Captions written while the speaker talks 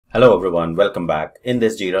Hello everyone, welcome back. In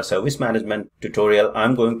this Jira Service Management tutorial,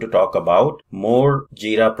 I'm going to talk about more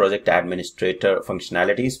Jira Project Administrator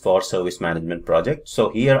functionalities for service management projects. So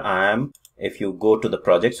here I am. If you go to the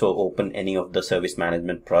project, so open any of the service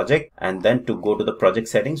management project, and then to go to the project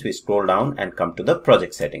settings, we scroll down and come to the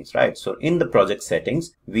project settings, right? So in the project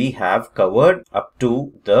settings, we have covered up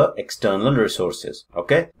to the external resources.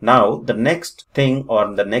 Okay. Now the next thing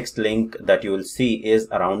or the next link that you will see is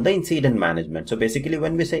around the incident management. So basically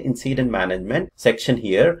when we say incident management section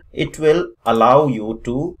here, it will allow you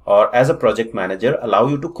to, or as a project manager, allow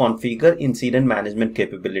you to configure incident management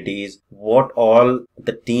capabilities, what all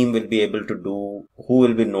the team will be able to do, who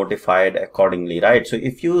will be notified accordingly, right? So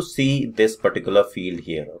if you see this particular field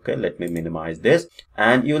here, okay, let me minimize this,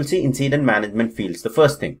 and you will see incident management fields, the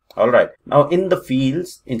first thing. All right, now in the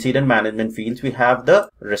fields, incident management fields, we have the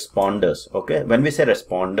responders. Okay, when we say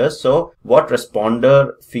responders, so what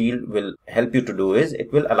responder field will help you to do is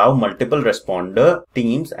it will allow multiple responder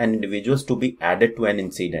teams and individuals to be added to an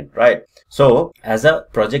incident, right? So as a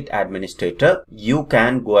project administrator, you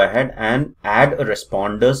can go ahead and add a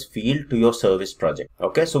responders field to your service project.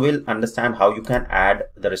 Okay, so we'll understand how you can add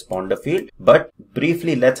the responder field, but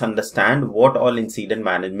briefly let's understand what all incident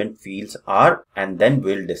management fields are, and then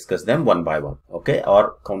we'll discuss them one by one, okay,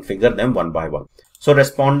 or configure them one by one. So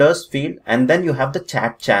responders field, and then you have the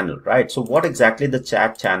chat channel, right? So what exactly the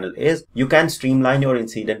chat channel is, you can streamline your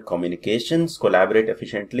incident communications, collaborate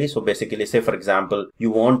efficiently. So basically, say for example,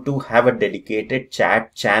 you want to have a dedicated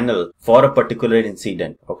chat channel for a particular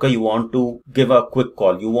incident. Okay, you want to give a quick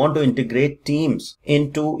call, you want to integrate Teams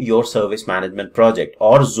into your service management project,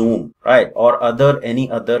 or Zoom, right? Or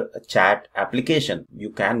any other chat application.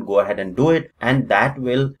 You can go ahead and do it, and that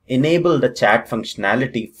will enable the chat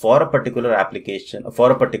functionality for a particular application,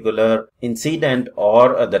 for a particular incident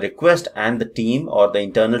or the request, and the team or the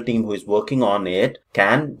internal team who is working on it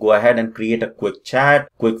can go ahead and create a quick chat,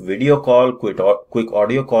 quick video call, quick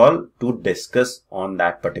audio call to discuss on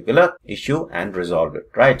that particular issue and resolve it,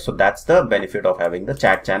 right? So that's the benefit of having the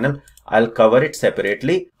chat channel. I'll cover it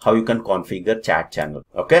separately, how you can configure chat channel.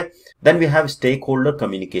 Okay. Then we have stakeholder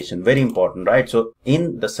communication, very important, right? So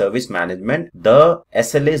in the service management, the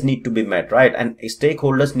SLAs need to be met, right? And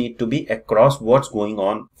stakeholders need to be across what's going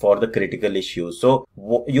on for the critical issues. So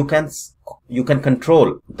you can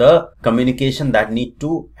control the communication that need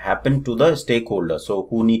to happen to the stakeholders. So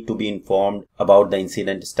who need to be informed about the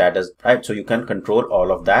incident status, right? So you can control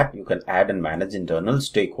all of that. You can add and manage internal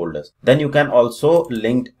stakeholders. Then you can also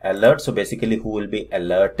link alerts. So basically who will be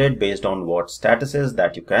alerted based on what statuses,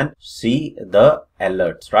 that you can see the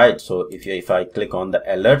alerts, right? So if I click on the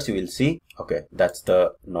alerts, you will see, okay, that's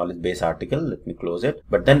the knowledge base article. Let me close it,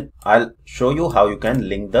 but then I'll show you how you can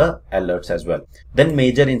link the alerts as well. Then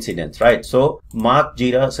major incidents, right? So mark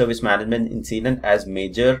Jira Service Management incident as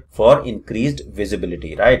major for increased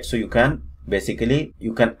visibility, right? So you can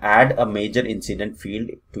add a major incident field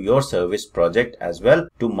to your service project as well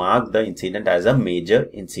to mark the incident as a major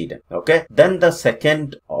incident. Okay. Then the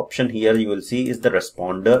second option here you will see is the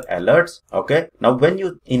responder alerts. Okay. Now when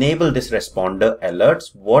you enable this responder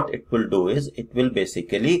alerts, what it will do is it will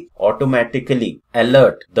basically automatically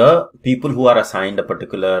alert the people who are assigned a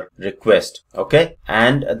particular request. Okay.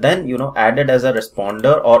 And then, added as a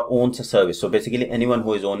responder or owns a service. So basically anyone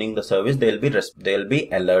who is owning the service, they'll be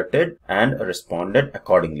alerted and responded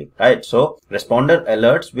accordingly, right? So responder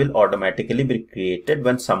alerts will automatically be created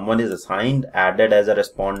when someone is assigned, added as a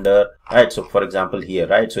responder, right? So for example here,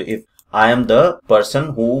 right? So if I am the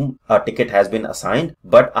person whom a ticket has been assigned,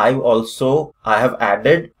 but I have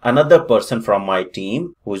added another person from my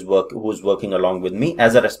team who's working along with me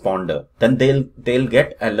as a responder, then they'll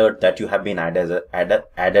get alert that you have been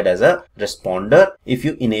added as a responder if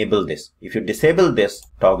you enable this. If you disable this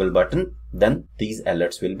toggle button, then these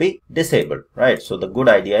alerts will be disabled, right? So the good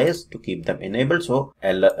idea is to keep them enabled, so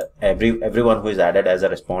everyone who is added as a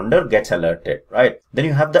responder gets alerted, right? Then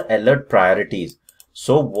you have the alert priorities.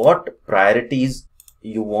 So what priorities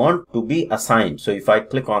you want to be assigned. So if I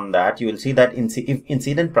click on that, you will see that if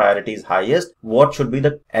incident priority is highest, what should be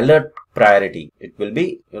the alert priority? It will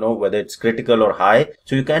be, whether it's critical or high.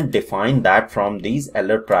 So you can define that from these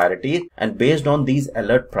alert priorities, and based on these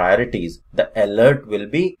alert priorities, the alert will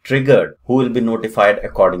be triggered, who will be notified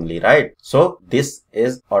accordingly, right? So this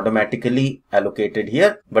is automatically allocated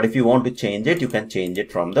here, but if you want to change it, you can change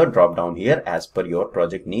it from the drop down here as per your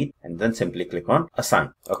project need, and then simply click on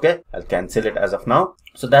assign. Okay, I'll cancel it as of now.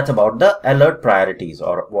 So that's about the alert priorities,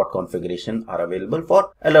 or what configuration are available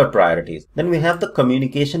for alert priorities. Then we have the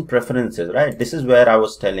communication preferences, right? This is where I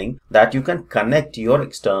was telling that you can connect your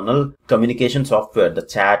external communication software, the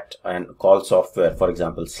chat and call software, for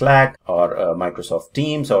example, Slack or Microsoft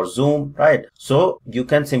Teams or Zoom, right? So you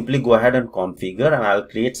can simply go ahead and configure, and I'll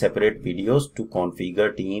create separate videos to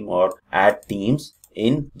configure team or add teams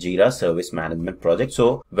in Jira Service Management project.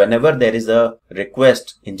 So whenever there is a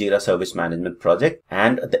request in Jira Service Management project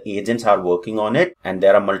and the agents are working on it, and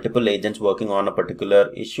there are multiple agents working on a particular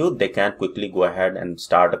issue, they can quickly go ahead and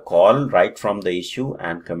start a call right from the issue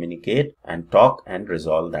and communicate and talk and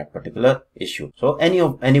resolve that particular issue. So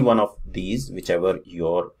any one of these, whichever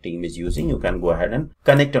your team is using, you can go ahead and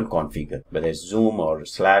connect and configure, whether it's Zoom or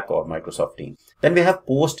Slack or Microsoft Teams. Then we have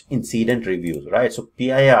post incident reviews, right? So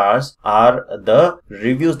PIRs are the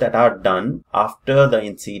reviews that are done after the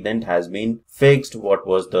incident has been fixed, what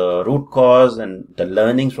was the root cause and the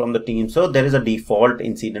learnings from the team. So there is a default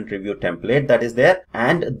incident review template that is there,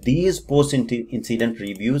 and these post incident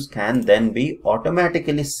reviews can then be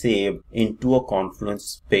automatically saved into a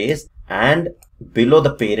Confluence space and below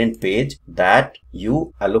the parent page that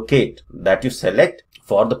you allocate, that you select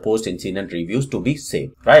for the post incident reviews to be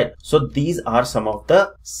saved, right? So these are some of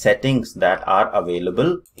the settings that are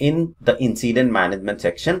available in the incident management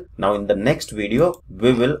section. Now in the next video,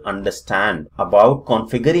 we will understand about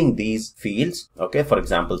configuring these fields. Okay, for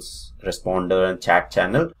example, responder and chat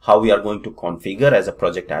channel, how we are going to configure as a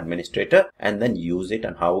project administrator, and then use it,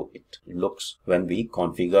 and how it looks when we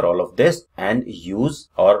configure all of this and use,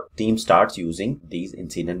 or team starts using these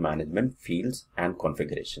incident management fields and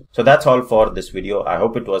configuration. So that's all for this video. I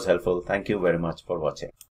hope it was helpful. Thank you very much for watching.